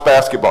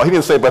basketball. He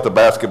didn't say about the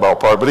basketball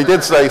part, but he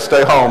did say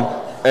stay home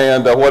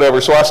and whatever.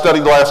 So I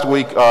studied last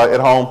week at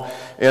home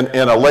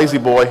in a lazy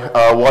boy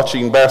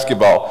watching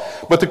basketball.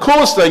 But the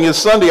coolest thing is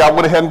Sunday I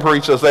went ahead and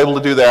preached. I was able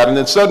to do that. And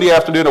then Sunday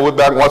afternoon I went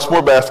back and watched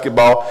more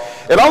basketball.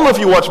 And I don't know if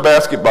you watch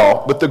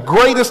basketball, but the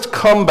greatest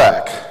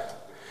comeback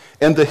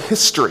in the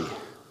history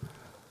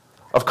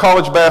of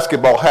college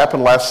basketball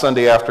happened last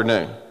Sunday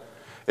afternoon.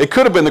 It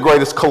could have been the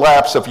greatest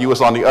collapse if you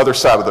was on the other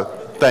side of the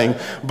thing.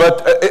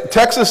 But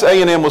Texas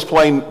A&M was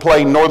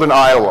playing Northern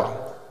Iowa.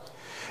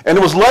 And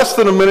it was less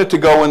than a minute to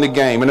go in the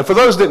game. And for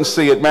those who didn't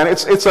see it, man,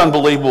 it's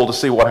unbelievable to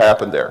see what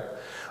happened there.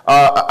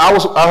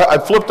 I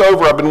flipped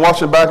over. I've been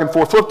watching back and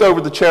forth. Flipped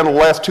over the channel the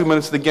last 2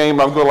 minutes of the game.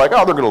 I'm going like,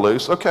 oh, they're going to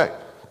lose. Okay.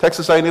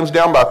 Texas A&M's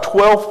down by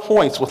 12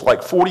 points with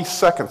like 40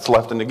 seconds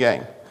left in the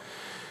game.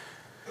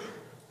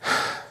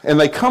 And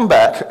they come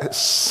back,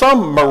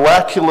 some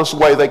miraculous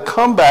way, they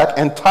come back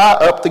and tie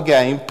up the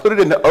game, put it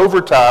into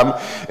overtime,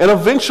 and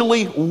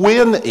eventually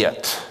win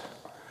it.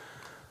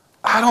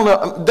 I don't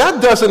know.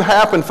 That doesn't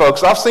happen,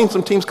 folks. I've seen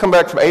some teams come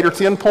back from 8 or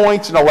 10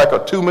 points,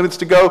 like 2 minutes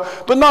to go,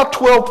 but not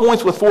 12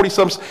 points with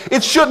 40-something.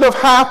 It shouldn't have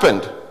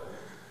happened.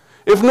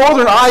 If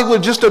Northern Iowa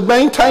just had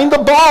maintained the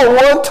ball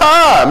one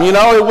time,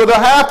 it would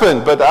have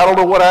happened. But I don't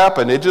know what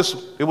happened. It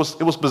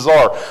was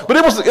bizarre. But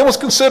it was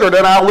considered,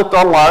 and I looked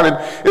online,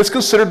 and it's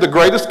considered the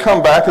greatest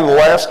comeback in the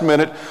last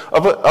minute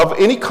of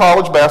any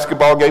college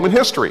basketball game in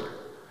history.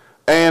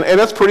 And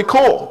that's pretty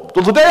cool.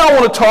 Well, today I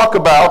want to talk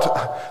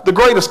about the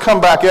greatest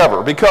comeback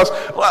ever, because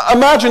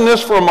imagine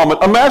this for a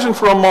moment. Imagine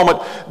for a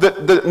moment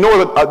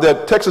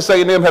that Texas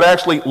A&M had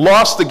actually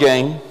lost the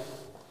game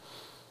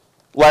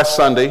last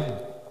Sunday,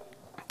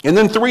 and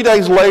then 3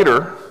 days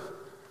later,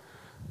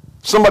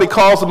 somebody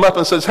calls them up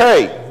and says,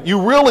 hey,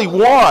 you really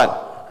won.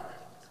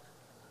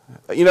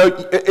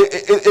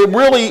 It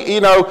really,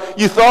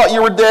 you thought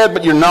you were dead,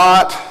 but you're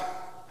not.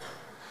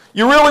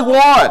 You really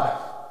won.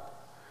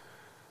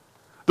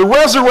 The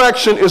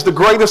resurrection is the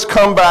greatest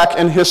comeback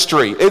in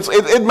history.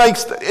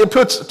 It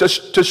puts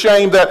to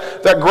shame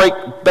that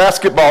great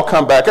basketball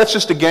comeback. That's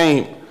just a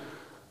game.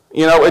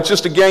 It's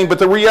just a game. But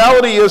the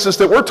reality is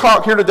that we're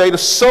talking here today to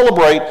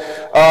celebrate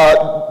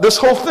this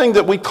whole thing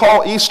that we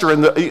call Easter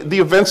and the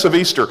events of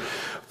Easter.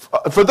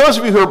 For those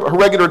of you who are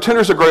regular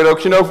attenders of Great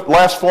Oaks,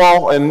 last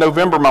fall in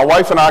November, my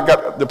wife and I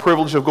got the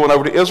privilege of going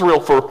over to Israel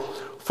for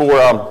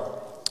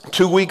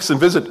 2 weeks and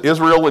visit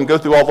Israel and go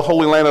through all the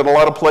Holy Land and a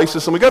lot of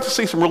places. And we got to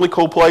see some really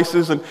cool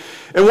places. And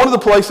one of the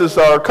places,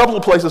 a couple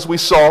of places we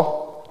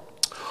saw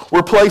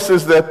were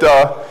places that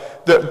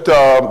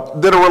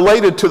are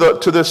related to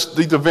this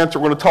event that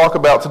we're going to talk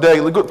about today.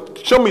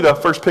 Show me the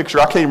first picture.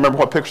 I can't remember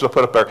what pictures I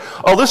put up there.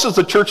 Oh, this is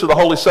the Church of the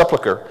Holy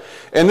Sepulchre.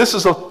 And this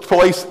is a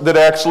place that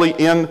actually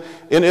in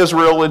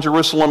Israel, in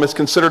Jerusalem, is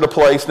considered a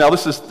place. Now,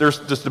 there's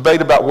this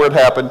debate about where it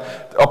happened.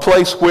 A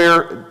place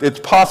where it's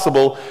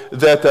possible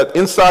that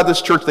inside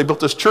this church, they built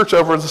this church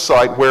over at the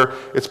site where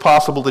it's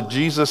possible that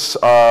Jesus,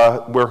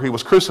 where he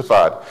was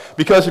crucified.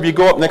 Because if you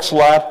go up next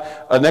slide,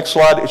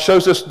 it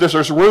shows us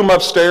there's a room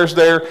upstairs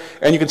there,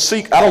 and you can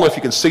see, I don't know if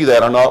you can see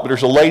that or not, but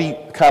there's a lady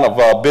kind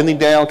of bending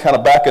down, kind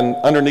of back and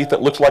underneath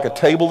that looks like a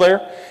table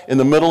there in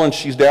the middle, and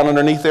she's down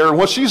underneath there. And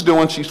what she's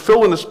doing, she's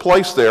filling this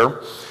place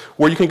there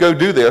where you can go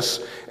do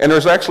this, and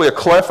there's actually a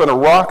cleft in a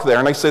rock there,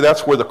 and they say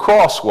that's where the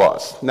cross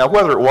was. Now,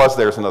 whether it was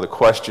there is another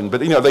question, but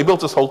they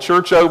built this whole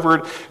church over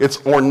it.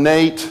 It's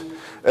ornate.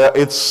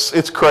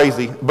 It's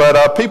crazy.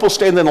 But people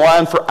stand in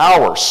line for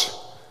hours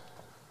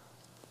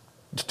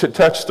to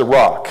touch the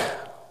rock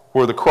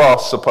where the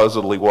cross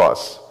supposedly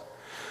was.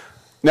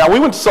 Now, we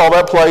went and saw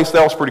that place.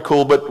 That was pretty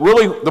cool. But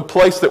really, the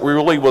place that we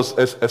really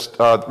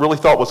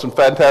thought was some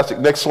fantastic.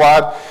 Next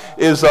slide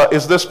is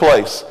this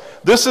place.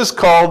 This is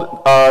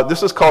called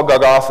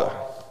Golgotha.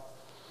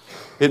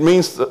 It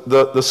means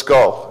the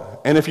skull.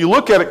 And if you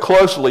look at it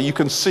closely, you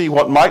can see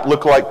what might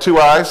look like two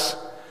eyes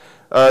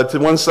to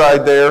one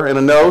side there, and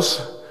a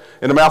nose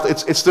and a mouth.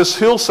 It's this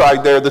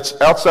hillside there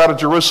that's outside of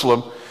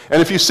Jerusalem.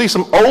 And if you see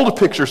some old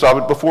pictures of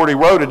it before it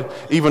eroded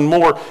even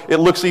more, it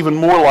looks even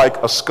more like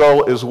a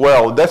skull as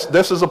well.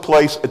 This is a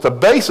place at the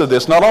base of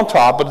this, not on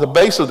top, but at the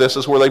base of this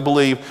is where they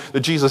believe that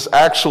Jesus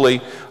actually,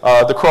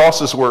 the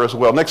crosses were as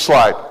well. Next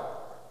slide.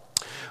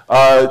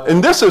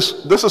 And this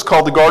is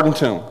called the Garden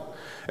Tomb.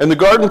 And the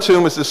Garden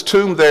Tomb is this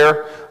tomb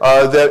there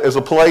that is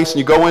a place, and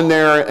you go in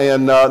there,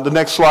 and the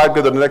next slide,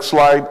 go to the next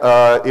slide,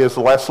 is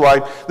the last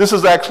slide. This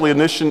is actually a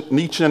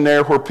niche in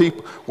there where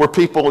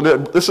people,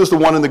 this is the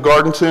one in the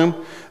Garden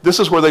Tomb. This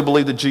is where they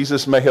believe that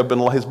Jesus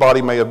his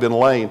body may have been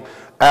laying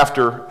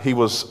after he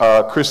was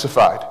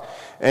crucified.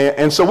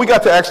 And so we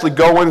got to actually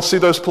go in and see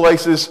those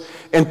places,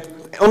 and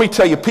let me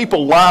tell you,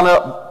 people line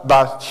up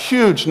by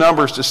huge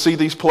numbers to see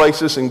these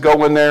places and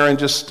go in there and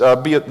just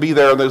be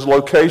there in those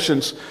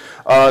locations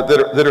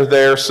that are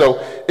there. So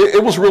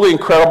it was really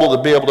incredible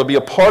to be able to be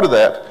a part of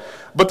that.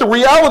 But the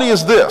reality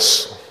is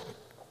this.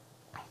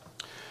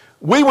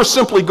 We were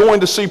simply going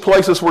to see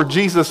places where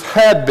Jesus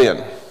had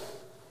been,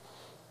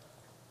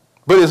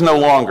 but is no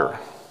longer.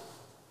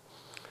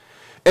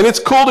 And it's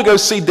cool to go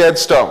see dead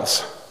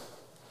stones.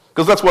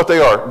 Because that's what they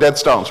are, dead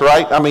stones,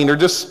 right? I mean, they're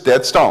just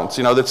dead stones.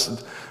 You know,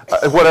 that's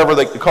whatever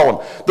they call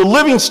them. The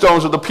living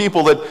stones are the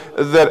people that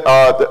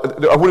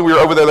when we were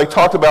over there, they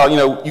talked about, you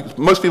know,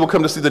 most people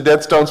come to see the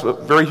dead stones,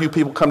 but very few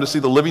people come to see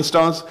the living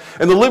stones.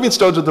 And the living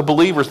stones are the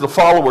believers, the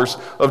followers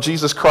of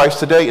Jesus Christ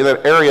today in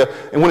that area,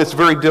 and when it's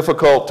very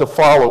difficult to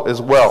follow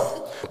as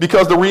well.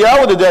 Because the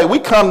reality today, we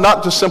come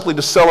not just simply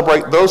to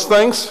celebrate those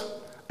things,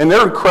 and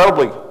they're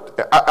incredibly,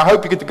 I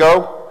hope you get to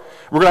go.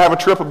 We're going to have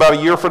a trip about a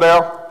year from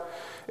now.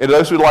 And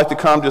those who would like to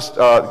come, just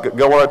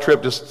go on a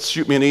trip, just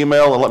shoot me an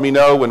email and let me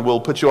know, and we'll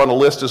put you on the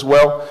list as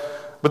well.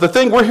 But the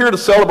thing we're here to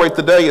celebrate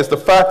today is the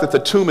fact that the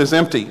tomb is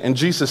empty and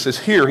Jesus is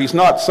here. He's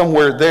not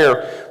somewhere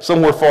there,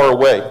 somewhere far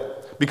away.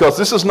 Because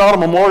this is not a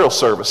memorial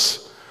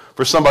service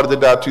for somebody that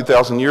died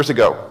 2,000 years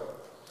ago.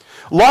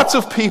 Lots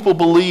of people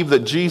believe that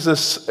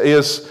Jesus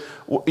is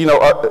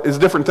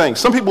different things.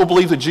 Some people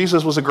believe that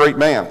Jesus was a great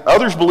man.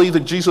 Others believe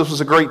that Jesus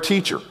was a great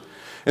teacher.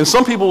 And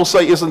some people will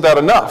say, isn't that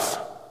enough?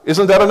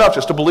 Isn't that enough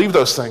just to believe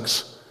those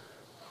things?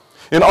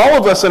 And all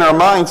of us in our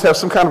minds have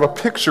some kind of a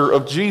picture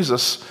of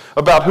Jesus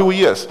about who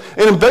he is.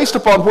 And based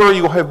upon where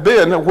you have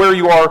been and where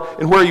you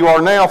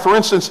are now, for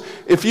instance,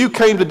 if you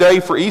came today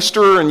for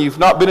Easter and you've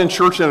not been in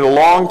church in a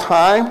long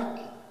time,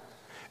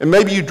 and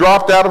maybe you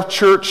dropped out of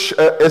church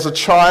as a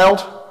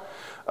child,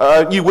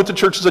 you went to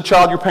church as a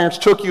child, your parents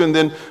took you, and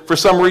then for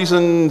some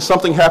reason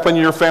something happened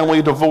in your family,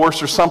 a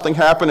divorce or something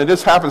happened, and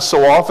this happens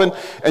so often,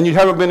 and you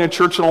haven't been in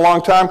church in a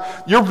long time,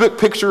 your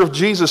picture of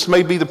Jesus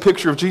may be the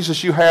picture of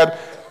Jesus you had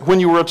when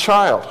you were a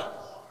child.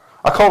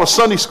 I call it a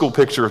Sunday school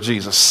picture of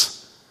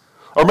Jesus.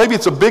 Or maybe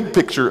it's a big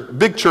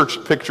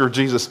church picture of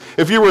Jesus.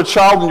 If you were a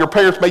child and your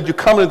parents made you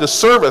come into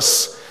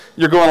service,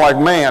 you're going like,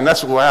 man,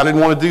 I didn't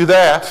want to do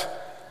that.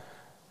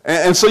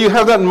 And so you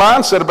have that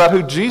mindset about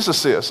who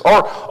Jesus is.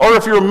 Or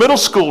if you're a middle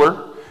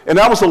schooler, and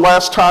that was the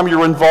last time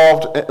you're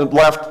involved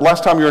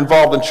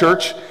in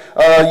church,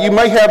 you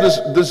may have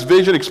this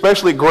vision,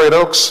 especially at Great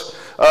Oaks,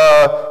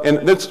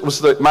 and this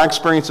was my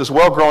experience as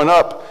well growing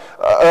up,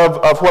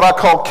 of what I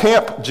call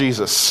Camp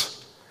Jesus.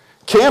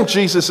 Camp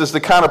Jesus is the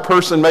kind of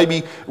person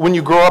maybe when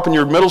you grow up and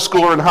you're middle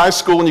school or in high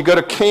school and you go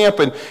to camp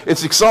and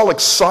it's all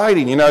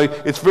exciting, you know,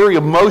 it's very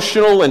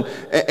emotional and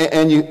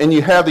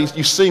you have these,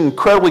 you sing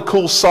incredibly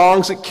cool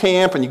songs at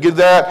camp and you get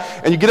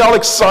that and you get all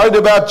excited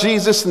about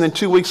Jesus and then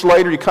 2 weeks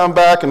later you come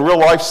back and real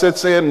life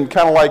sets in and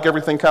kind of like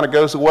everything kind of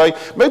goes away.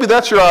 Maybe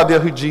that's your idea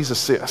of who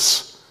Jesus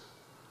is.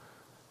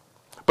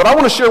 But I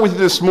want to share with you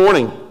this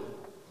morning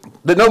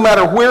that no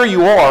matter where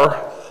you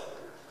are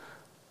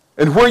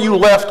and where you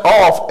left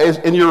off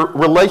in your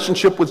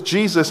relationship with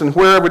Jesus and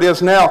wherever it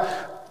is now,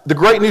 the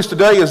great news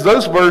today is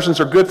those versions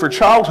are good for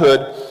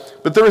childhood,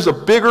 but there is a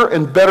bigger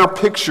and better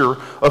picture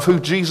of who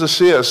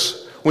Jesus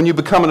is when you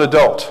become an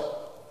adult.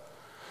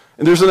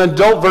 And there's an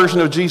adult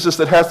version of Jesus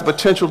that has the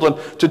potential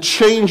to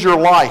change your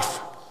life.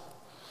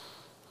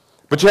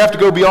 But you have to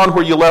go beyond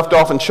where you left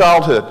off in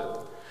childhood.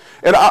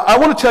 And I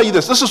want to tell you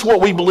this. This is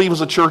what we believe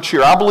as a church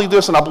here. I believe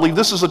this, and I believe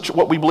this is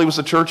what we believe as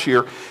a church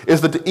here,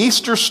 is that the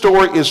Easter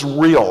story is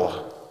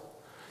real.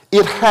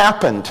 It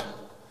happened.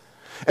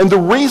 And the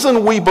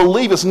reason we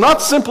believe is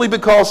not simply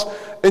because,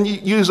 and you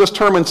use this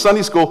term in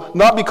Sunday school,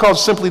 not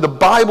because simply the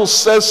Bible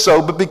says so,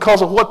 but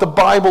because of what the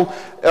Bible,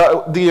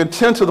 the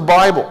intent of the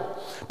Bible.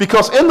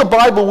 Because in the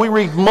Bible we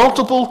read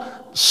multiple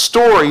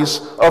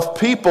stories of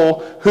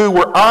people who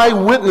were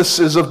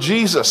eyewitnesses of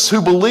Jesus,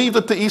 who believe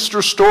that the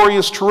Easter story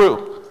is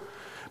true.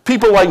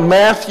 People like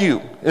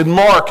Matthew and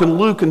Mark and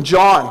Luke and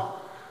John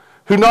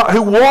who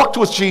walked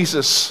with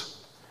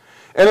Jesus.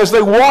 And as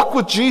they walked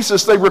with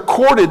Jesus, they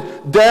recorded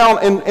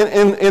down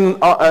in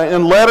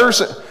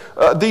letters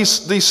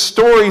these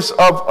stories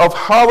of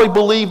how they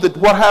believed that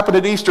what happened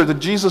at Easter, that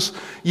Jesus,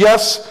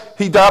 yes,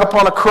 he died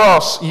upon a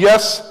cross.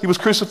 Yes, he was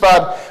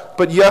crucified,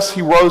 but yes,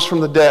 he rose from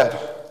the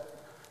dead.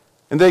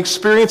 And they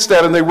experienced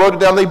that and they wrote it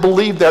down. They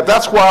believed that.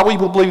 That's why we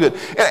believe it.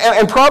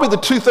 And probably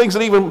the two things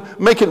that even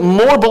make it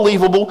more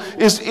believable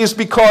is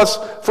because,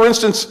 for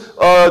instance,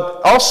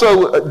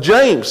 also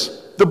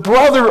James, the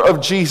brother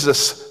of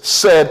Jesus,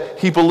 said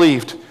he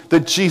believed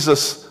that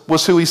Jesus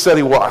was who he said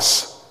he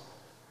was.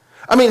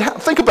 I mean,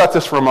 think about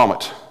this for a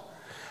moment.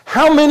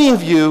 How many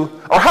of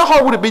you, or how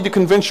hard would it be to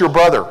convince your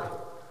brother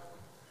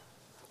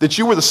that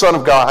you were the Son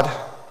of God?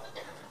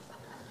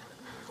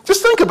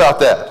 Just think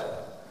about that.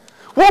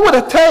 What would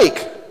it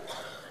take?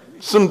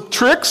 Some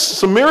tricks?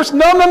 Some mirrors?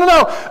 No.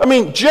 I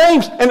mean,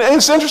 James, and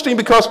it's interesting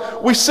because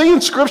we see in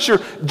Scripture,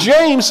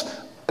 James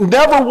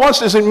never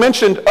once is it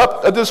mentioned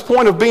up at this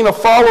point of being a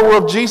follower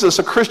of Jesus,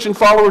 a Christian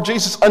follower of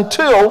Jesus,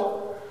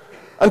 until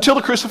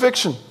the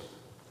crucifixion.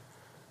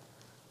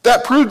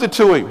 That proved it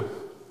to him.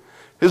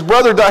 His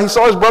brother died. He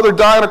saw his brother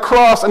die on a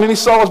cross, and then he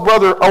saw his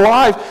brother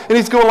alive, and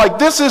he's going like,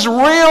 this is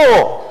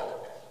real.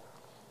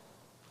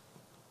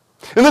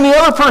 And then the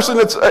other person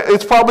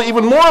it's probably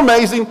even more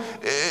amazing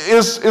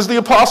is the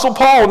Apostle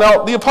Paul.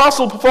 Now, the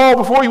Apostle Paul,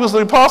 before he was the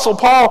Apostle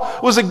Paul,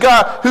 was a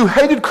guy who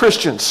hated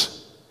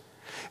Christians.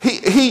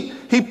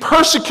 He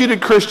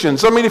persecuted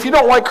Christians. I mean, if you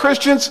don't like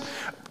Christians,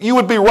 you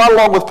would be right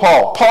along with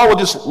Paul. Paul would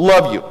just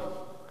love you.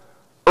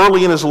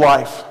 early in his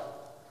life.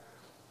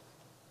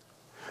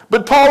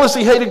 But Paul, as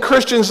he hated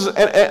Christians and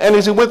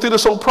as he went through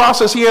this whole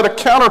process, he had a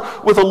encounter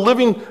with a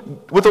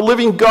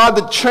living God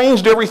that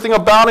changed everything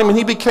about him, and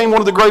he became one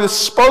of the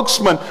greatest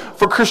spokesmen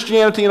for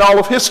Christianity in all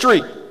of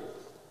history.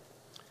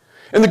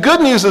 And the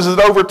good news is that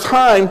over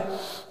time,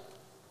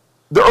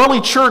 the early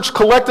church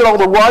collected all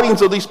the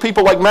writings of these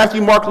people like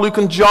Matthew, Mark, Luke,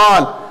 and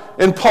John,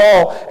 and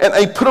Paul, and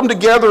they put them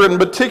together, and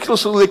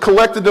meticulously they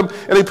collected them,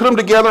 and they put them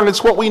together, and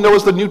it's what we know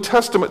as the New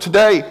Testament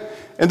today.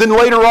 And then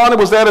later on, it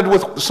was added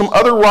with some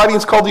other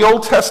writings called the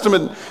Old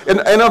Testament. And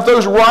of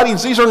those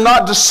writings, these are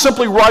not just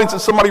simply writings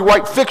that somebody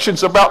write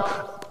fictions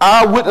about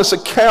eyewitness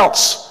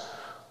accounts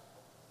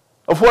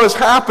of what has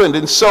happened.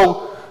 And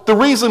so the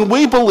reason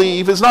we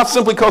believe is not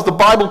simply because the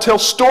Bible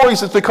tells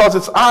stories, it's because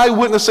it's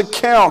eyewitness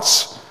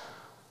accounts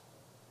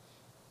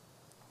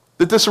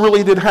that this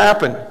really did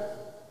happen.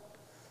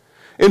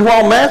 And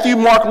while Matthew,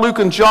 Mark, Luke,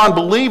 and John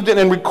believed in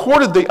and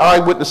recorded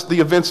the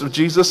events of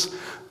Jesus,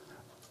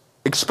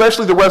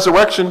 especially the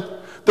resurrection,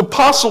 the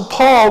Apostle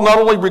Paul not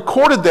only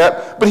recorded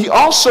that, but he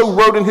also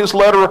wrote in his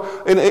letter,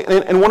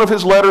 in one of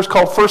his letters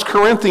called 1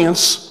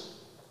 Corinthians,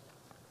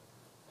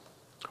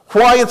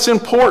 why it's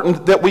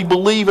important that we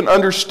believe and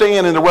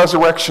understand in the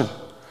resurrection.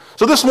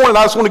 So this morning,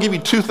 I just want to give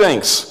you two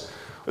things.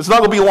 It's not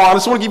going to be long. I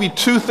just want to give you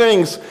two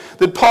things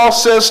that Paul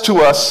says to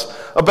us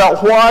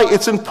about why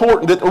it's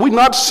important that we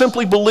not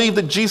simply believe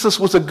that Jesus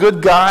was a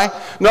good guy,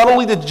 not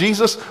only that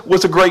Jesus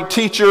was a great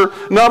teacher,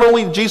 not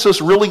only that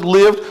Jesus really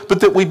lived, but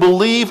that we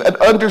believe and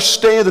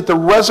understand that the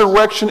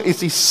resurrection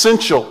is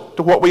essential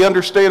to what we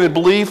understand and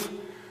believe.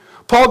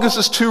 Paul gives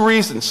us two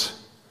reasons.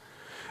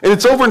 And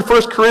it's over in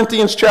 1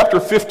 Corinthians chapter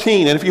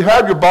 15. And if you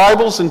have your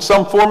Bibles in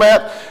some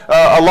format,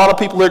 a lot of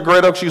people here at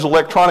Great Oaks use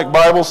electronic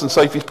Bibles. And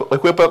so if you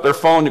whip up their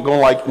phone, you're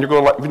going like, if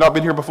you've not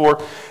been here before,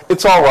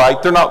 it's all right.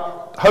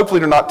 Hopefully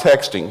they're not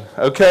texting,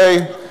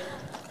 okay?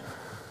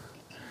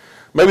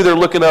 Maybe they're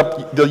looking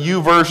up the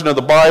U version of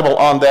the Bible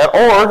on that,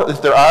 or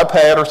if their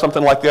iPad or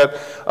something like that.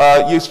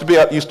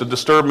 It used to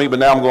disturb me, but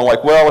now I'm going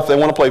like, well, if they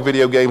want to play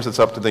video games, it's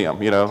up to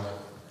them, you know.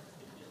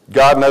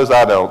 God knows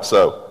I don't,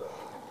 so.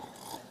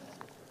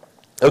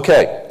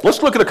 Okay,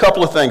 let's look at a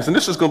couple of things, and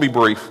this is going to be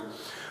brief.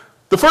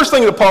 The first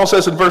thing that Paul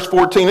says in verse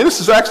 14, and this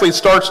is actually, it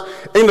starts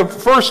in the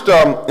first,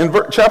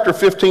 chapter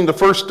 15, the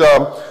first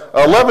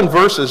 11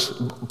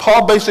 verses,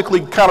 Paul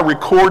basically kind of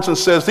records and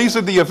says, these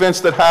are the events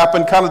that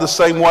happened, kind of the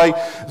same way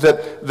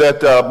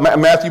that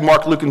Matthew,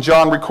 Mark, Luke, and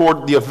John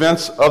record the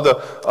events of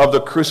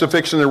the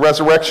crucifixion and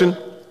resurrection.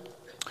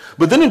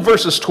 But then in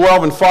verses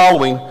 12 and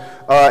following,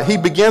 he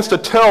begins to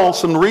tell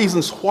some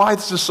reasons why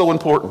this is so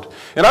important.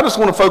 And I just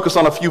want to focus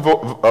on a few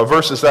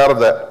verses out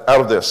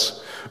of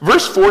this.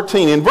 Verse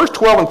 14, in verse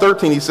 12 and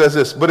 13, he says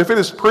this, but if it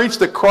is preached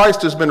that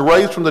Christ has been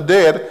raised from the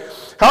dead,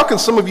 how can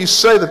some of you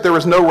say that there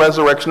is no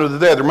resurrection of the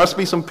dead? There must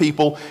be some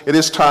people at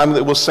this time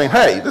that was saying,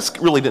 hey, this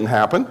really didn't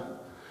happen.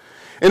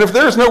 And if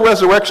there is no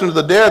resurrection of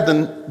the dead,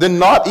 then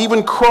not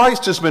even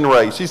Christ has been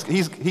raised.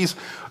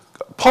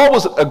 Paul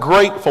was a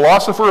great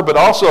philosopher, but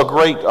also a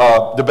great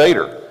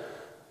debater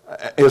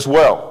as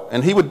well.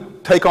 And he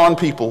would take on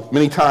people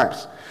many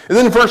times. And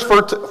then in verse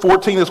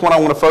 14 is what I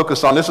want to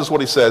focus on. This is what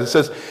he says. It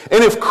says,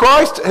 and if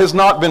Christ has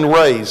not been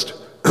raised,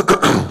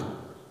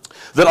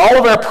 then all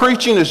of our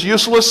preaching is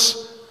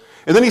useless.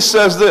 And then he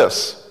says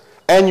this,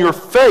 and your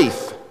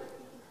faith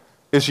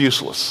is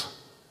useless.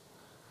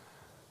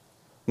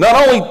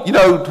 Not only,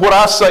 what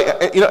I say,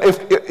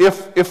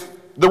 if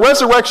the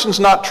resurrection's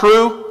not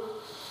true,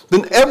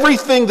 then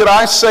everything that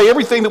I say,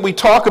 everything that we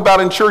talk about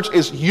in church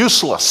is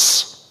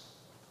useless.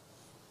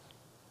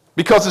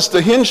 Because it's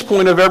the hinge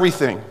point of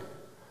everything.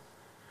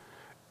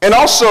 And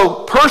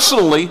also,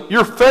 personally,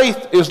 your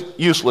faith is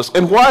useless.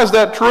 And why is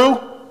that true?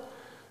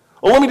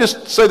 Well, let me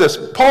just say this.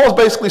 Paul is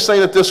basically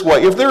saying it this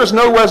way. If there is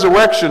no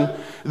resurrection,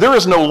 there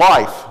is no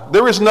life.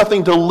 There is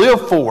nothing to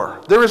live for.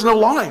 There is no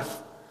life.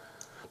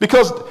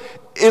 Because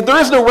if there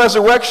is no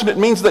resurrection, it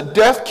means that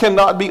death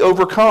cannot be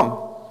overcome.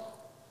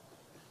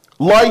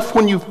 Life,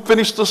 when you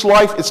finish this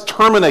life, is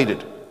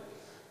terminated.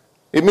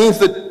 It means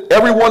that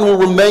everyone will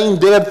remain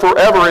dead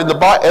forever. And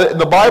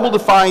the Bible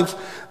defines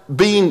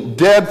being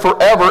dead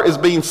forever is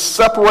being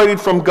separated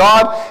from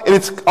God, and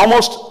it's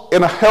almost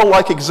in a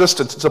hell-like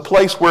existence. It's a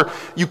place where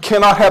you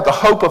cannot have the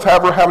hope of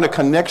ever having a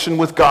connection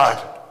with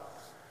God.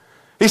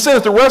 He said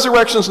if the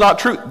resurrection is not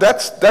true,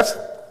 that's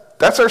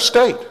our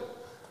state.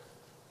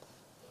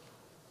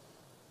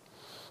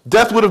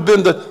 Death would have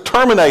been the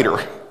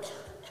terminator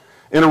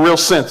in a real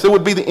sense. It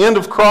would be the end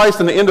of Christ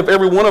and the end of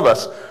every one of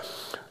us.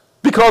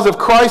 Because if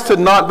Christ had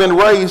not been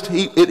raised,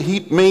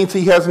 he means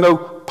he has no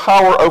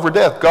power over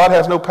death. God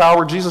has no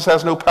power. Jesus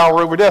has no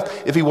power over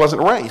death if he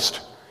wasn't raised.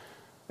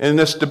 In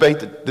this debate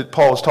that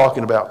Paul is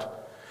talking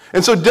about.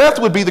 And so death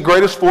would be the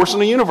greatest force in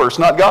the universe,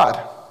 not God.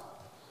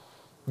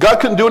 God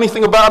couldn't do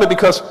anything about it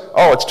because,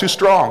 it's too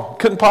strong.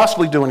 Couldn't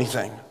possibly do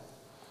anything.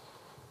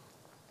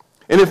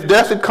 And if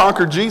death had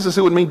conquered Jesus,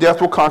 it would mean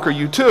death will conquer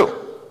you too.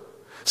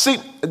 See,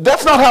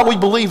 that's not how we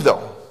believe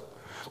though.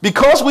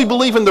 Because we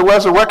believe in the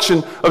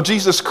resurrection of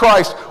Jesus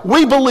Christ,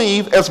 we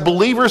believe as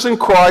believers in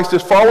Christ,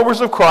 as followers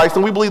of Christ,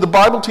 and we believe the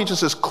Bible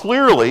teaches us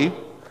clearly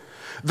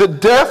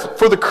that death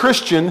for the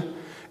Christian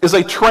is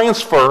a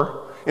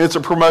transfer and it's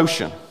a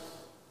promotion.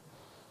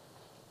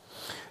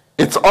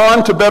 It's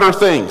on to better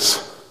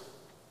things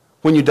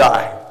when you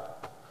die.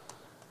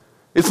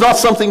 It's not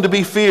something to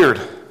be feared.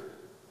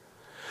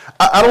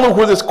 I don't know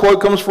where this quote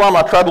comes from.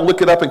 I tried to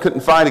look it up and couldn't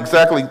find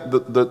exactly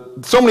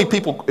so many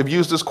people have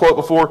used this quote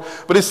before,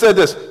 but it said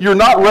this: you're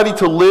not ready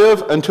to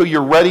live until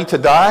you're ready to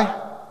die.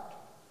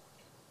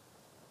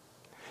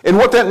 And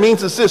what that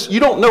means is this: you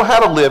don't know how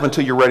to live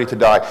until you're ready to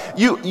die.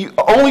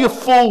 Only a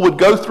fool would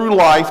go through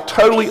life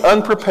totally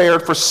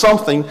unprepared for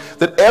something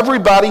that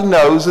everybody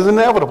knows is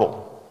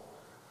inevitable.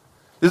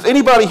 Does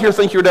anybody here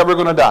think you're never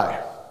going to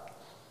die?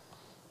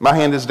 My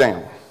hand is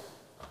down.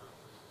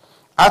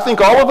 I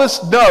think all of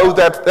us know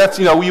that's,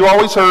 you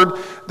always heard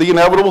the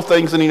inevitable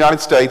things in the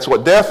United States.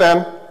 What? Death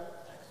and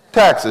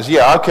taxes.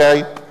 Yeah,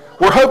 okay.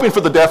 We're hoping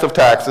for the death of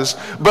taxes,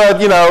 but,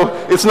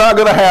 it's not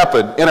going to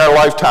happen in our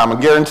lifetime,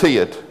 I guarantee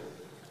it.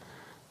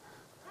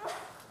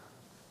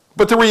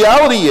 But the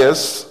reality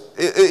is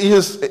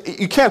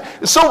you can't.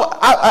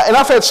 And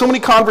I've had so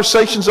many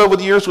conversations over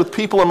the years with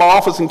people in my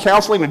office and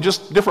counseling and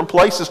just different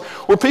places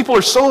where people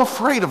are so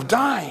afraid of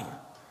dying.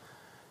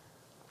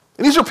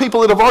 And these are people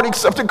that have already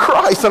accepted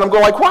Christ, and I'm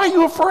going like, why are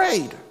you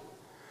afraid?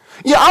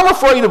 Yeah, I'm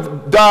afraid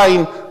of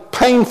dying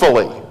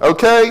painfully,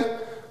 okay?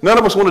 None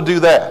of us want to do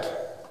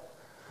that.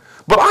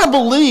 But I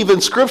believe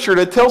in Scripture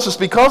that tells us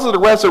because of the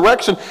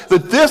resurrection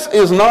that this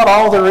is not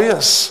all there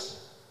is.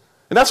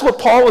 And that's what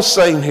Paul is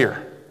saying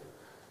here.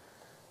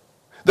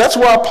 That's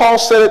why Paul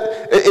said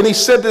it, and he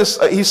said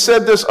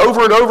this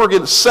over and over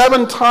again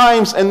 7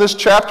 times in this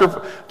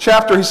chapter.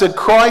 He said,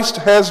 Christ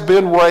has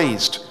been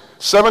raised.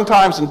 7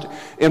 times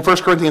in 1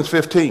 Corinthians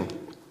 15. And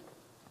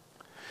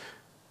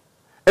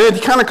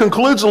it kind of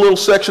concludes a little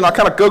section. I'll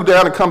kind of go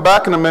down and come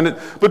back in a minute.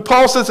 But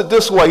Paul says it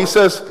this way. He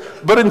says,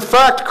 but in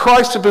fact,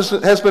 Christ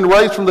has been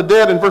raised from the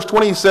dead. In verse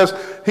 20, he says,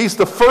 he's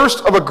the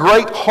first of a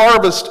great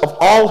harvest of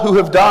all who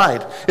have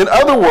died. In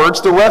other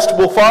words, the rest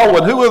will follow.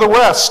 And who are the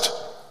rest?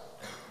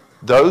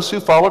 Those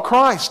who follow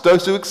Christ,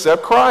 those who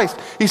accept Christ.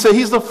 He said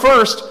he's the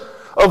first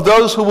of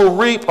those who will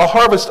reap a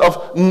harvest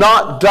of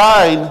not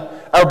dying.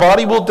 Our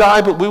body will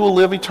die, but we will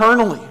live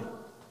eternally.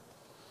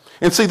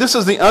 And see, this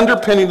is the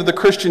underpinning of the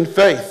Christian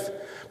faith.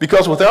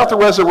 Because without the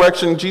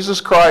resurrection of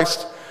Jesus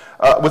Christ,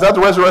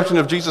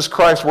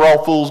 we're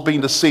all fools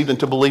being deceived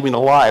into believing a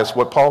lie, is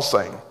what Paul's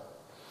saying.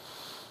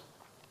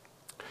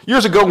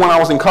 Years ago when I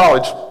was in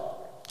college,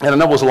 and I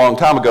know it was a long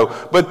time ago,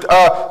 but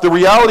the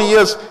reality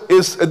is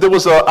there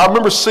was I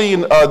remember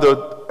seeing at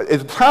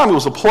the time it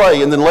was a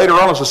play, and then later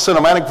on it was a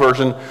cinematic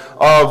version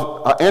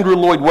of Andrew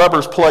Lloyd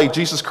Webber's play,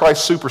 Jesus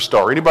Christ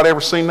Superstar. Anybody ever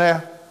seen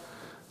that?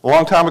 A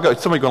long time ago?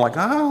 Somebody going like,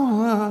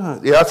 oh,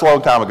 yeah, that's a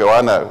long time ago,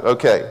 I know,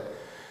 okay.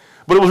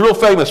 But it was real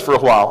famous for a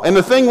while. And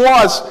the thing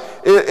was,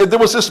 there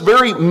was this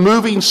very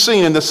moving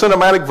scene in the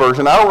cinematic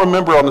version. I don't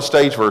remember on the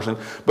stage version,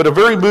 but a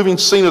very moving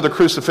scene of the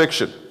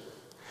crucifixion.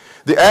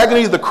 The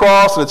agony of the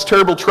cross and its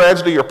terrible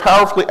tragedy are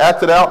powerfully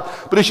acted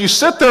out. But as you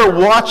sit there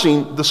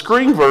watching the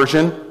screen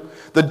version,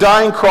 the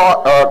dying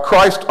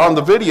Christ on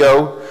the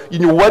video,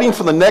 and you're waiting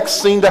for the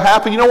next scene to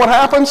happen, you know what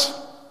happens?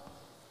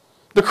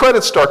 The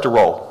credits start to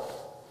roll.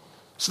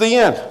 It's the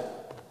end.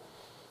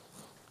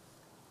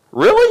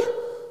 Really?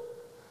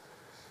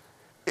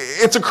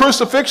 It's a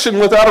crucifixion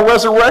without a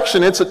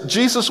resurrection. It's a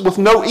Jesus with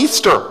no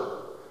Easter.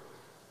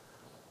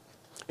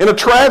 In a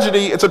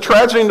tragedy, it's a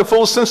tragedy in the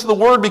fullest sense of the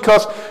word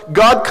because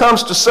God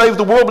comes to save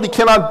the world, but he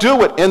cannot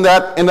do it in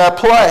that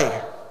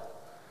play.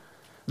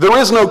 There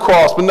is no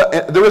cross,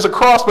 but there is a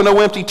cross, but no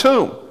empty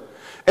tomb.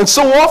 And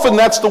so often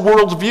that's the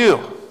world's view.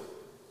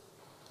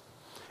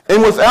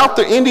 And without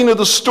the ending of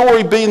the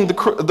story being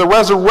the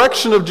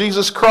resurrection of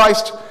Jesus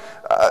Christ,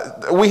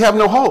 we have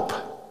no hope.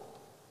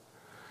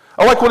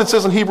 I like what it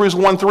says in Hebrews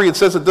 1:3. It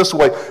says it this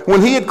way.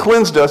 When he had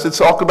cleansed us, it's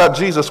talking about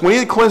Jesus. When he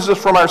had cleansed us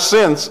from our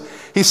sins,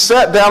 he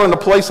sat down in a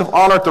place of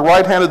honor at the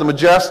right hand of the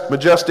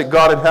majestic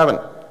God in heaven.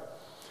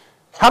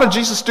 How did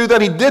Jesus do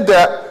that? He did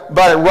that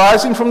by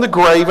rising from the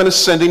grave and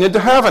ascending into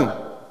heaven.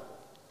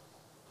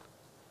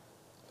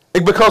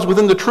 Because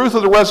within the truth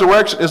of the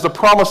resurrection is the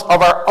promise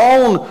of our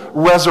own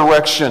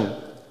resurrection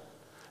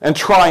and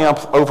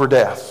triumph over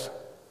death.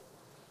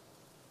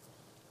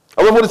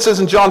 I love what it says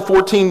in John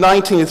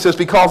 14:19. It says,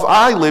 because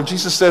I live,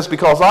 Jesus says,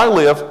 because I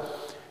live,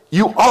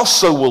 you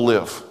also will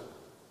live.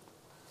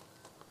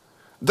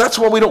 That's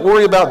why we don't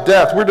worry about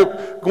death. We're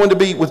going to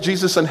be with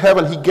Jesus in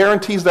heaven. He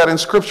guarantees that in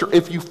Scripture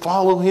if you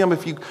follow him,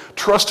 if you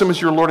trust him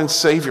as your Lord and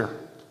Savior.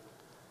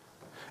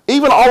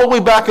 Even all the way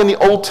back in the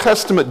Old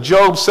Testament,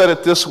 Job said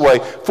it this way.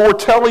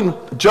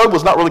 Job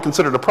was not really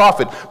considered a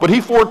prophet, but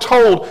he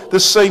foretold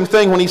this same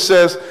thing when he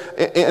says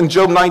in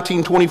Job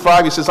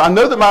 19:25, he says, I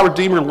know that my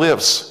Redeemer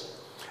lives.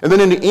 And then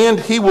in the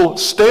end, he will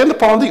stand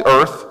upon the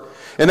earth,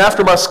 and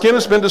after my skin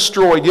has been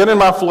destroyed, yet in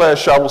my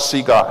flesh I will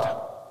see God.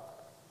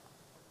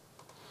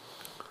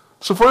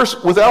 So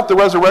first, without the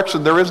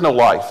resurrection, there is no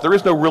life. There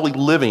is no really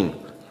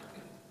living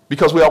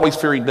because we always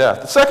fearing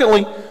death.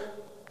 Secondly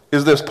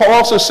is this. Paul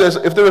also says,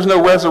 if there is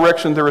no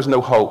resurrection, there is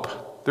no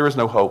hope. There is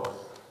no hope.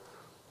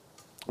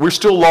 We're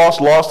still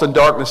lost in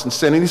darkness and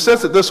sin. And he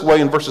says it this way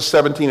in verses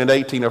 17 and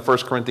 18 of 1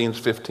 Corinthians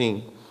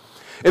 15.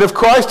 And if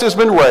Christ has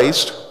not been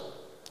raised,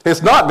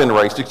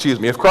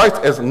 if Christ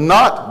has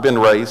not been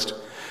raised,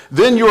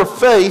 then your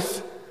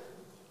faith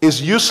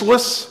is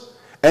useless,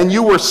 and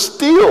you were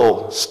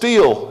still,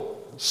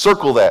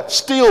 circle that,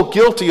 still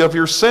guilty of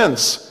your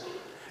sins.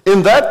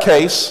 In that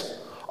case,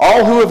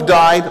 all who have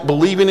died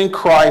believing in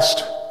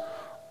Christ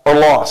are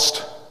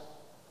lost.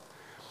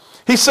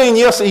 He's saying,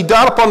 yes, he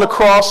died upon the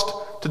cross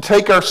to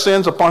take our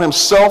sins upon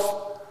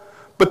himself,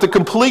 but to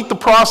complete the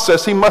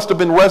process, he must have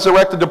been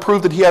resurrected to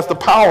prove that he has the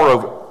power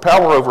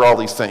over all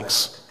these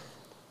things.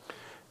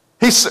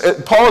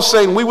 Paul is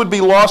saying we would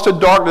be lost in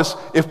darkness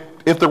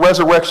if the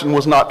resurrection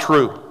was not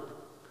true.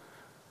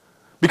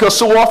 Because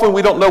so often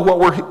we don't know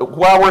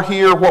why we're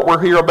here, what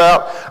we're here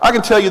about. I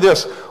can tell you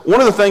this, one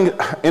of the things,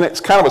 and it's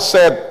kind of a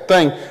sad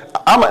thing,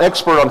 I'm an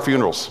expert on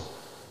funerals.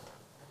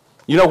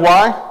 You know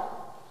why?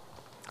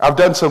 I've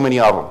done so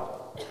many of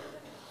them.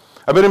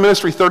 I've been in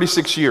ministry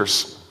 36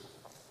 years,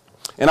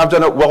 and I've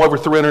done well over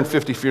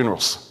 350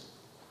 funerals.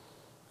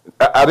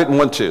 I didn't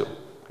want to.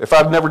 If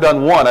I'd never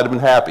done one, I'd have been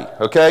happy,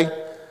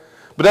 okay?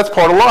 But that's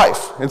part of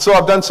life. And so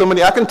I've done so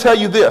many. I can tell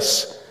you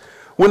this.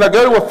 When I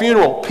go to a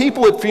funeral,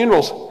 people at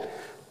funerals,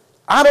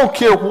 I don't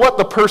care what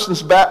the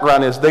person's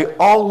background is, they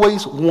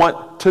always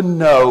want to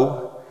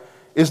know,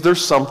 is there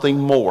something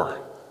more?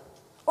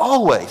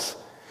 Always.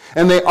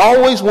 And they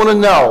always want to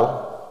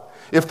know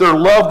if their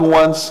loved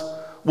ones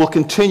will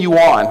continue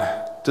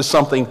on to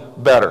something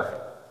better.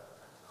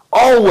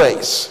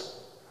 Always.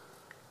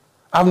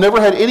 I've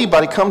never had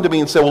anybody come to me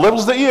and say, well, that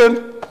was the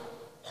end.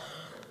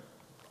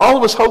 All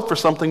of us hope for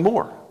something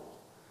more.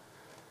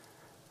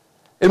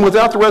 And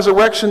without the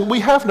resurrection, we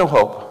have no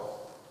hope.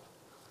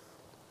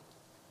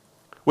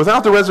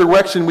 Without the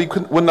resurrection, we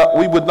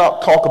would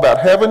not talk about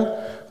heaven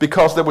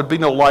because there would be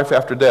no life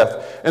after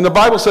death. And the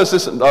Bible says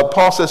this,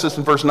 Paul says this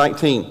in verse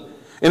 19.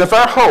 And if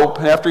our hope,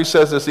 after he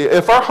says this,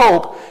 if our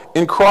hope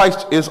in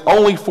Christ is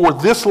only for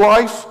this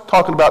life,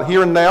 talking about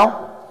here and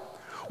now,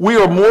 we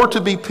are more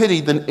to be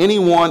pitied than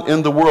anyone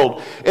in the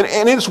world.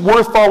 And it's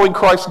worth following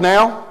Christ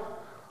now,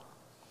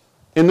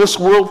 in this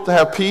world, to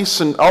have peace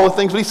and all the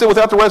things. But he said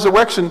without the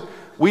resurrection,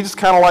 we just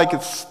kind of like,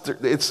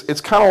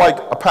 it's kind of like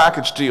a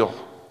package deal.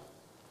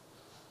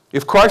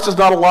 If Christ is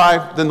not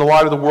alive, then the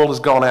light of the world has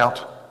gone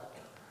out.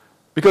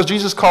 Because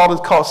Jesus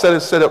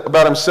said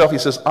about himself, he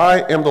says, I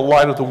am the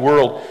light of the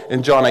world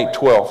in John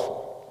 8:12.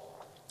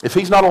 If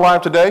he's not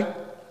alive today,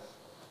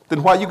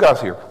 then why are you guys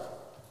here?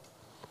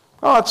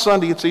 Oh, it's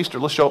Sunday, it's Easter,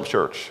 let's show up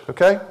church,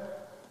 okay?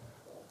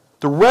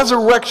 The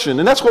resurrection,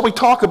 and that's what we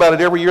talk about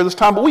it every year this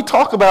time, but we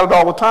talk about it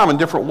all the time in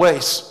different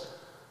ways.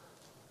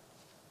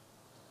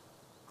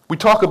 We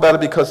talk about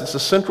it because it's the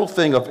central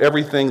thing of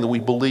everything that we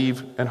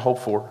believe and hope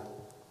for.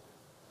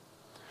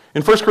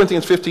 In 1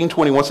 Corinthians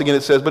 15:20, once again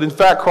it says, but in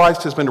fact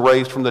Christ has been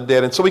raised from the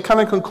dead. And so he kind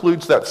of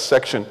concludes that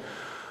section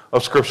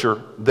of Scripture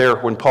there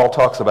when Paul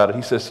talks about it.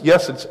 He says,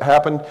 yes, it's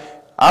happened.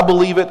 I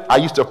believe it. I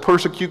used to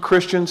persecute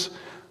Christians,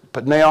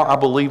 but now I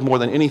believe more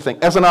than anything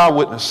as an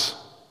eyewitness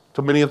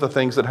to many of the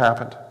things that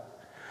happened.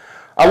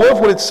 I love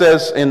what it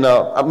says in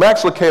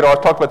Max Lucado. I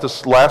talked about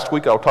this last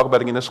week. I'll talk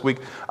about it again this week.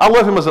 I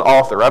love him as an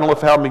author. I don't know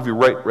how many of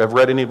you have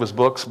read any of his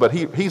books, but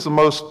he's the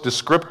most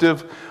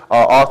descriptive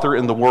author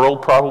in the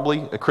world,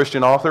 probably, a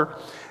Christian author.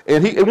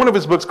 And in one of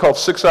his books called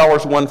 6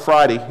 Hours, One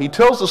Friday, he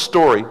tells the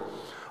story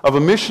of a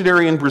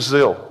missionary in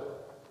Brazil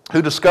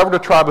who discovered a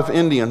tribe of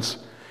Indians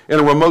in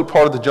a remote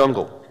part of the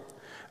jungle.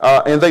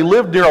 And they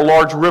lived near a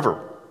large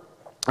river.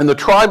 And the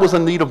tribe was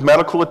in need of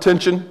medical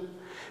attention.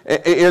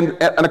 And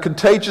a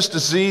contagious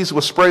disease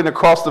was spreading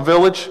across the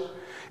village,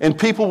 and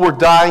people were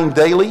dying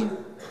daily.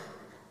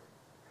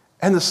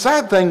 And the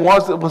sad thing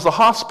was that it was a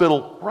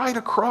hospital right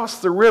across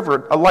the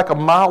river, like a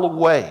mile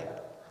away.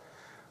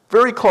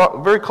 Very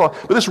close, very close.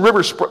 But this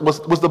river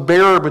was the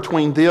barrier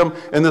between them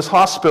and this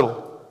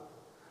hospital.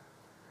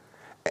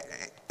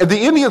 And the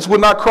Indians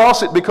would not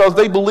cross it because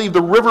they believed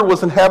the river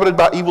was inhabited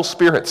by evil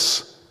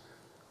spirits.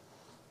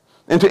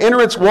 And to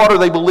enter its water,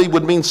 they believed,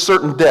 would mean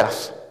certain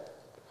death.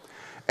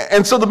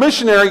 And so the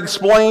missionary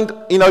explained,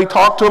 he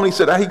talked to him,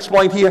 and he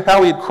explained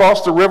how he had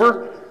crossed the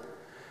river,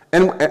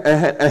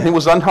 and he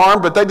was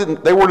unharmed, but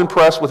they weren't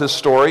impressed with his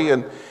story.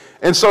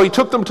 And so he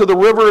took them to the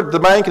river, the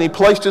bank, and he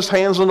placed his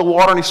hands in the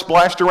water, and he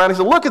splashed around. He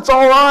said, look, it's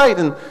all right.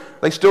 And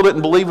they still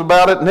didn't believe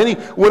about it. And then he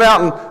went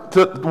out and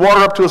took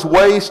water up to his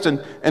waist,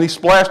 and he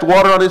splashed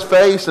water on his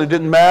face, and it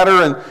didn't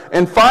matter.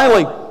 And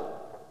finally,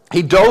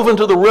 he dove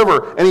into the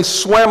river, and he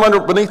swam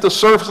beneath the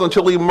surface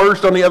until he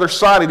emerged on the other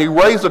side, and he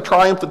raised a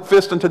triumphant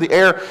fist into the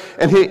air,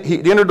 and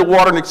he entered the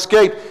water and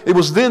escaped. It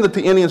was then that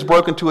the Indians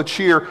broke into a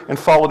cheer and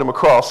followed him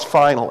across,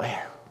 finally.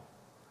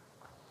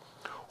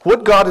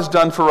 What God has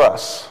done for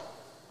us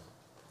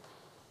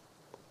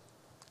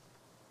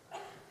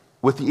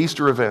with the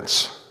Easter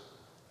events,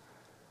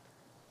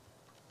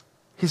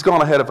 he's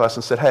gone ahead of us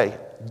and said, hey,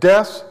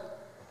 death,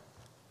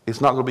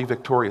 is not going to be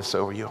victorious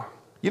over you.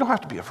 You don't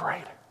have to be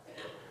afraid.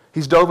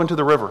 He's dove into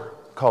the river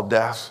called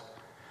death,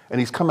 and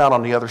he's come out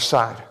on the other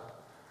side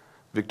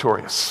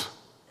victorious.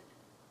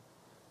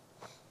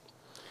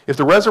 If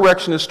the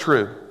resurrection is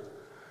true,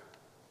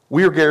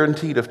 we are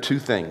guaranteed of two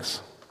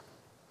things.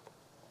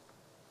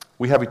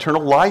 We have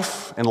eternal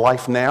life and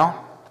life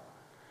now,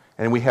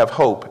 and we have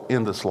hope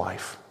in this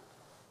life.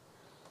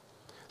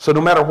 So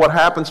no matter what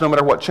happens, no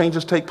matter what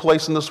changes take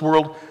place in this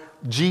world,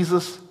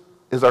 Jesus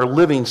is our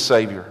living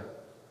Savior,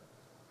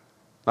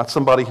 not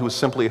somebody who is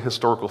simply a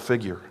historical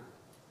figure.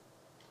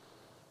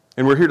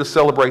 And we're here to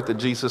celebrate that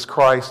Jesus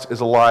Christ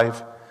is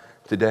alive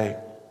today.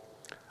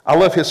 I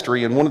love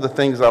history, and one of the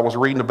things I was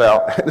reading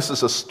about, and this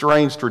is a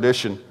strange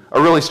tradition,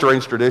 a really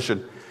strange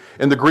tradition,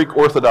 in the Greek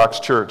Orthodox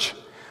Church.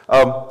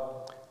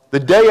 The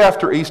day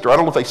after Easter, I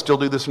don't know if they still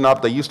do this or not,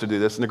 but they used to do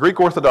this. In the Greek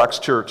Orthodox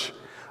Church,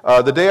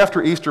 the day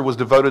after Easter was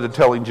devoted to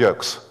telling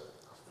jokes.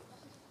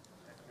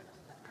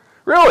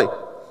 Really?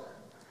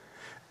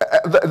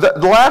 The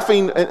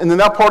laughing, and in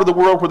that part of the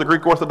world where the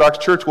Greek Orthodox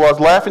Church was,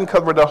 laughing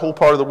covered that whole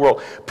part of the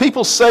world.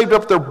 People saved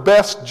up their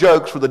best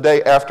jokes for the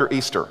day after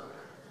Easter.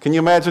 Can you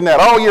imagine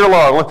that? All year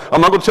long. I'm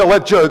not going to tell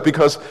that joke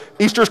because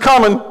Easter's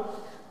coming.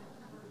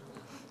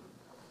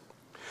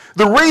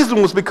 The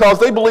reason was because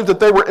they believed that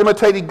they were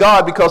imitating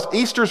God, because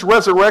Easter's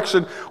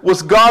resurrection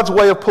was God's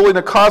way of pulling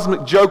a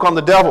cosmic joke on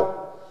the devil.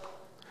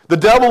 The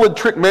devil had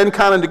tricked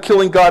mankind into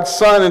killing God's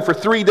Son, and for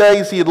 3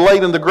 days he had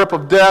laid in the grip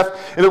of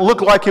death, and it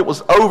looked like it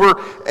was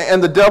over,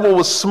 and the devil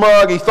was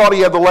smug. He thought he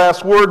had the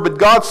last word, but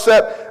God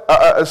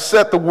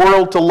set the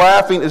world to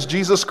laughing as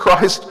Jesus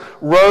Christ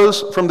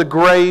rose from the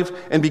grave,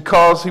 and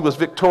because he was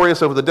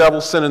victorious over the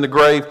devil, sin, and the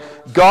grave,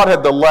 God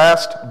had the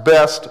last,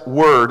 best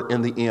word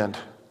in the end.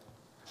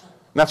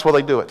 And that's why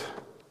they do it.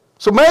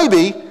 So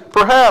maybe,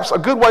 perhaps, a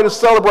good way to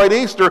celebrate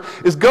Easter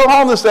is go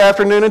home this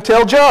afternoon and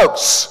tell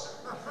jokes.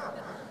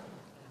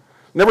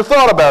 Never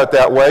thought about it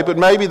that way, but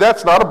maybe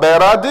that's not a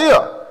bad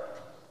idea.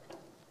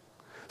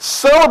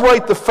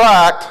 Celebrate the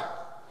fact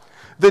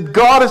that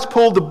God has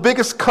pulled the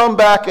biggest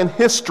comeback in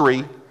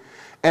history,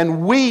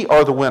 and we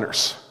are the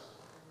winners.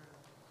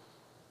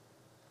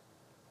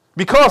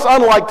 Because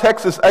unlike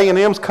Texas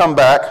A&M's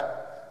comeback,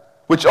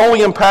 which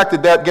only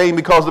impacted that game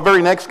because the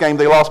very next game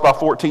they lost by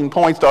 14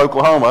 points to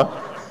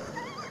Oklahoma,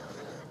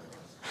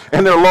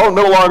 and they're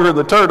no longer in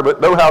the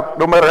tournament,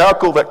 no matter how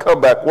cool that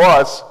comeback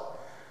was,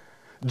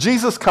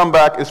 Jesus'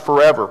 comeback is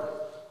forever,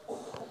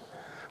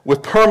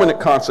 with permanent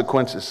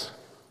consequences.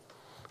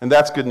 And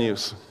that's good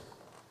news.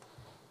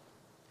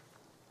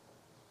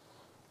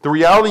 The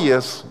reality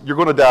is, you're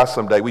going to die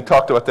someday. We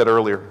talked about that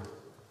earlier.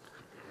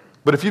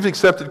 But if you've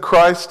accepted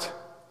Christ,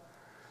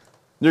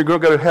 you're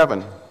going to go to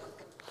heaven.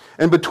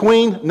 And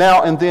between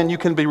now and then, you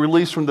can be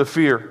released from the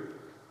fear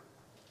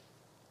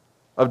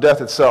of death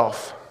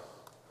itself.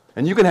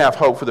 And you can have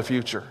hope for the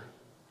future.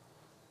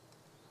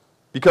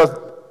 Because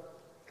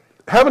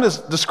heaven is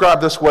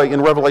described this way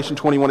in Revelation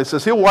 21. It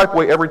says, He'll wipe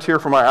away every tear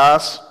from my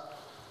eyes.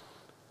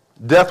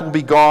 Death will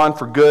be gone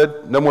for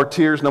good. No more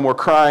tears, no more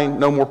crying,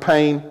 no more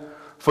pain.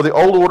 For the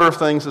old order of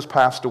things has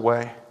passed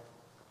away.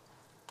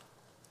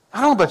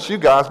 I don't know about you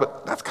guys,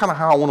 but that's kind of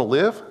how I want to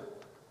live.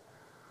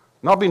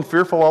 Not being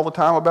fearful all the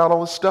time about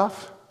all this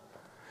stuff.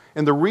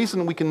 And the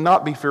reason we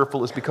cannot be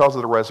fearful is because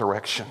of the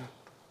resurrection.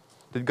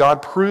 Did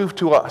God prove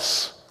to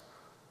us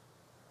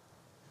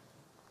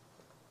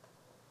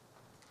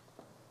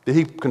that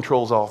He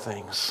controls all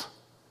things?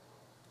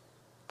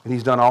 And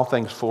He's done all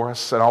things for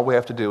us, and all we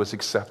have to do is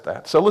accept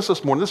that. So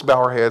this morning, let's bow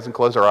our heads and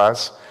close our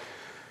eyes.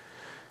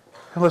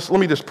 And let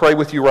me just pray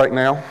with you right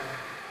now.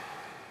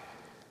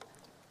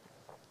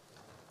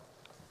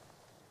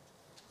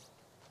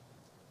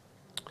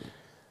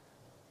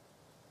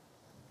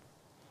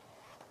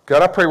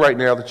 God, I pray right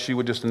now that you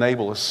would just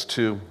enable us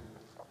to,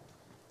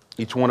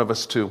 each one of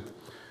us, to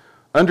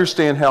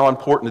understand how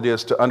important it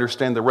is to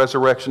understand the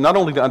resurrection, not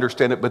only to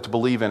understand it, but to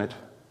believe in it.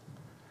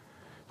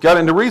 God,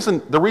 and the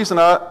reason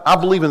I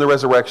believe in the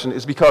resurrection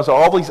is because of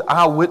all these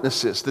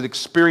eyewitnesses that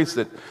experienced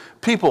it.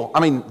 People,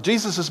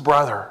 Jesus'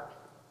 brother,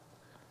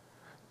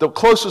 the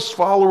closest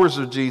followers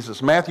of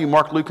Jesus, Matthew,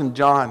 Mark, Luke, and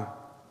John.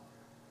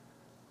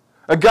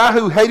 A guy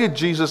who hated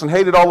Jesus and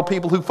hated all the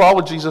people who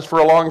followed Jesus for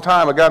a long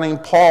time, a guy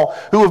named Paul,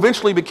 who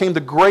eventually became the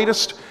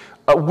greatest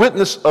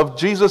witness of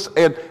Jesus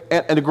and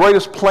the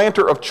greatest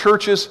planter of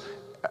churches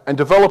and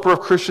developer of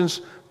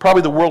Christians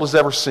probably the world has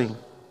ever seen.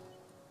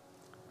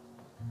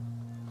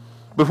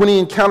 But when he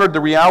encountered the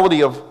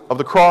reality of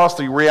the cross,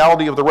 the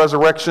reality of the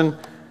resurrection,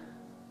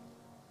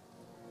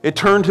 it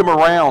turned him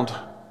around.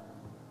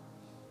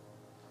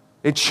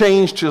 It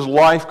changed his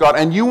life, God,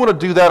 and you want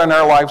to do that in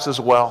our lives as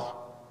well.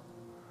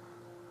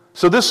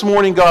 So this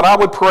morning, God, I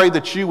would pray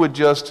that you would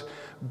just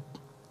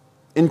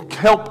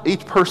help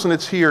each person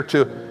that's here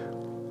to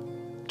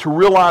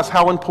realize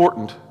how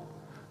important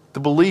the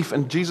belief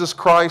in Jesus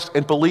Christ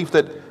and belief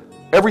that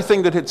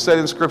everything that it's said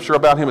in Scripture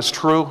about Him is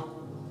true,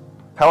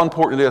 how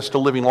important it is to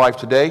living life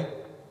today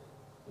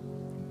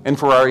and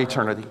for our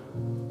eternity.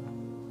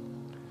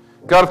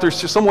 God, if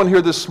there's just someone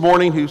here this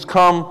morning who's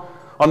come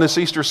on this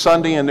Easter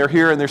Sunday and they're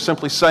here and they're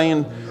simply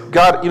saying,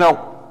 God,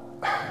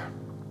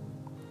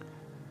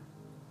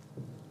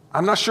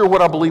 I'm not sure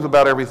what I believe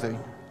about everything.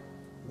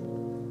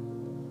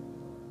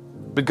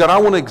 But God, I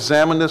want to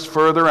examine this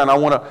further, and I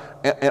want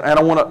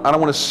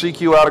to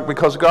seek you out,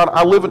 because God,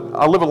 I live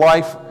a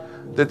life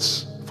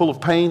that's full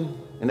of pain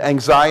and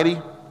anxiety,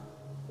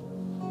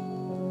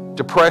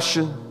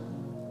 depression,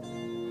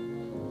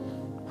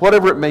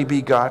 whatever it may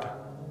be, God.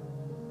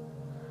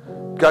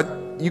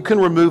 God, you can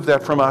remove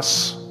that from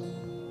us.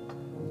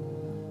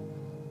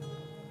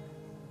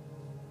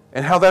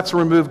 And how that's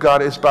removed,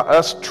 God, is by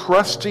us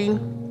trusting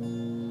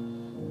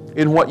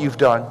in what you've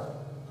done.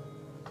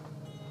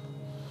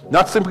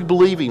 Not simply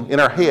believing in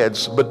our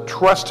heads, but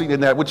trusting in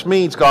that, which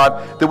means,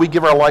 God, that we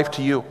give our life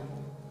to you.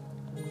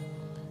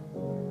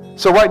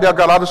 So right now,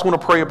 God, I just want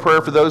to pray a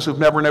prayer for those who've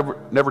never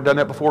done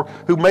that before,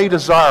 who may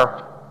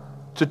desire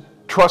to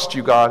trust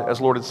you, God, as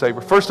Lord and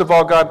Savior. First of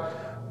all, God,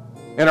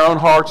 in our own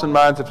hearts and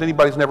minds, if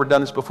anybody's never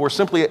done this before,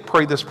 simply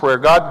pray this prayer.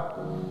 God,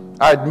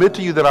 I admit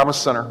to you that I'm a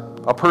sinner,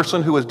 a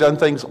person who has done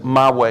things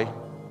my way.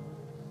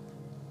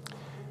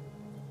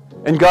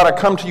 And God, I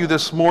come to you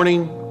this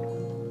morning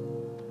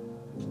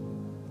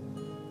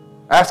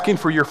asking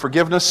for your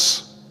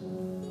forgiveness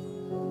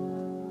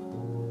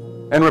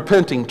and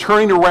repenting,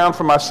 turning around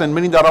from my sin,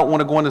 meaning that I don't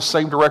want to go in the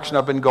same direction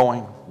I've been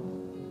going.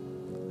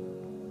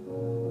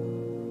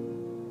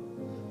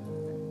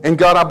 And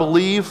God, I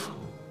believe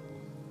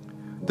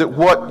that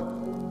what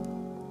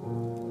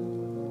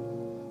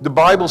the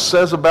Bible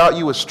says about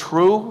you is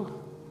true.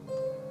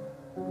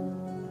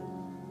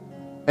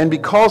 And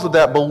because of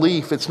that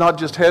belief, it's not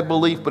just head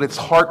belief, but it's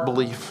heart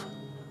belief,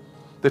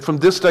 that from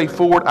this day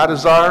forward, I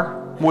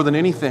desire more than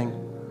anything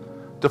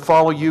to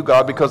follow you,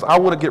 God, because I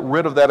want to get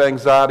rid of that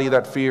anxiety,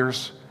 that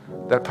fears,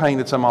 that pain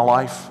that's in my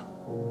life.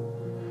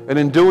 And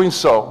in doing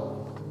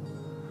so,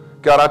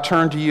 God, I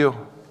turn to you,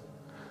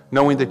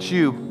 knowing that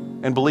you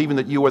and believing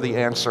that you are the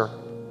answer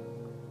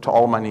to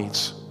all my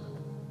needs.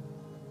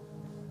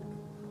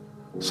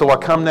 So I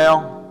come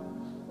now,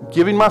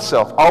 giving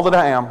myself all that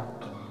I am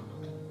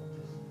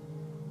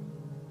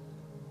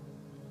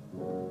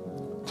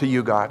to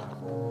you, God.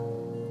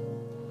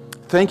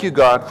 Thank you,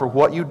 God, for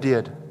what you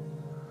did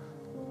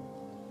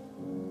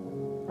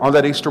on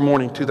that Easter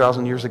morning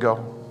 2,000 years ago.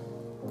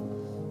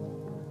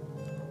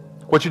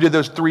 What you did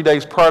those 3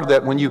 days prior to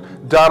that, when you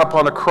died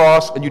upon a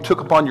cross and you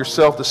took upon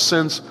yourself the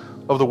sins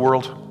of the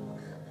world.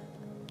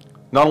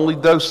 Not only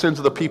those sins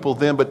of the people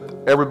then, but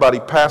everybody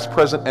past,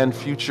 present, and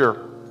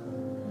future.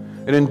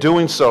 And in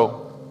doing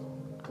so,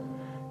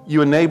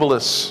 you enable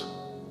us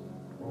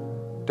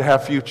to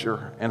have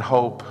future and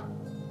hope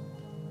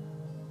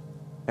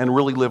and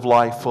really live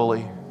life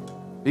fully,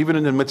 even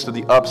in the midst of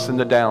the ups and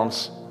the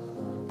downs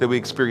that we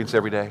experience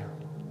every day.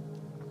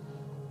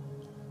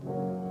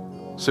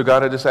 So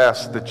God, I just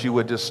ask that you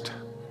would just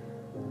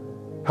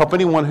help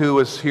anyone who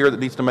is here that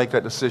needs to make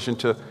that decision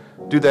to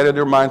do that in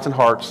their minds and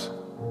hearts.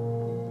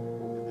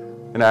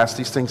 And I ask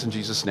these things in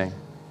Jesus' name.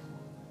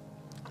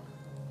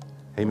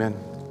 Amen.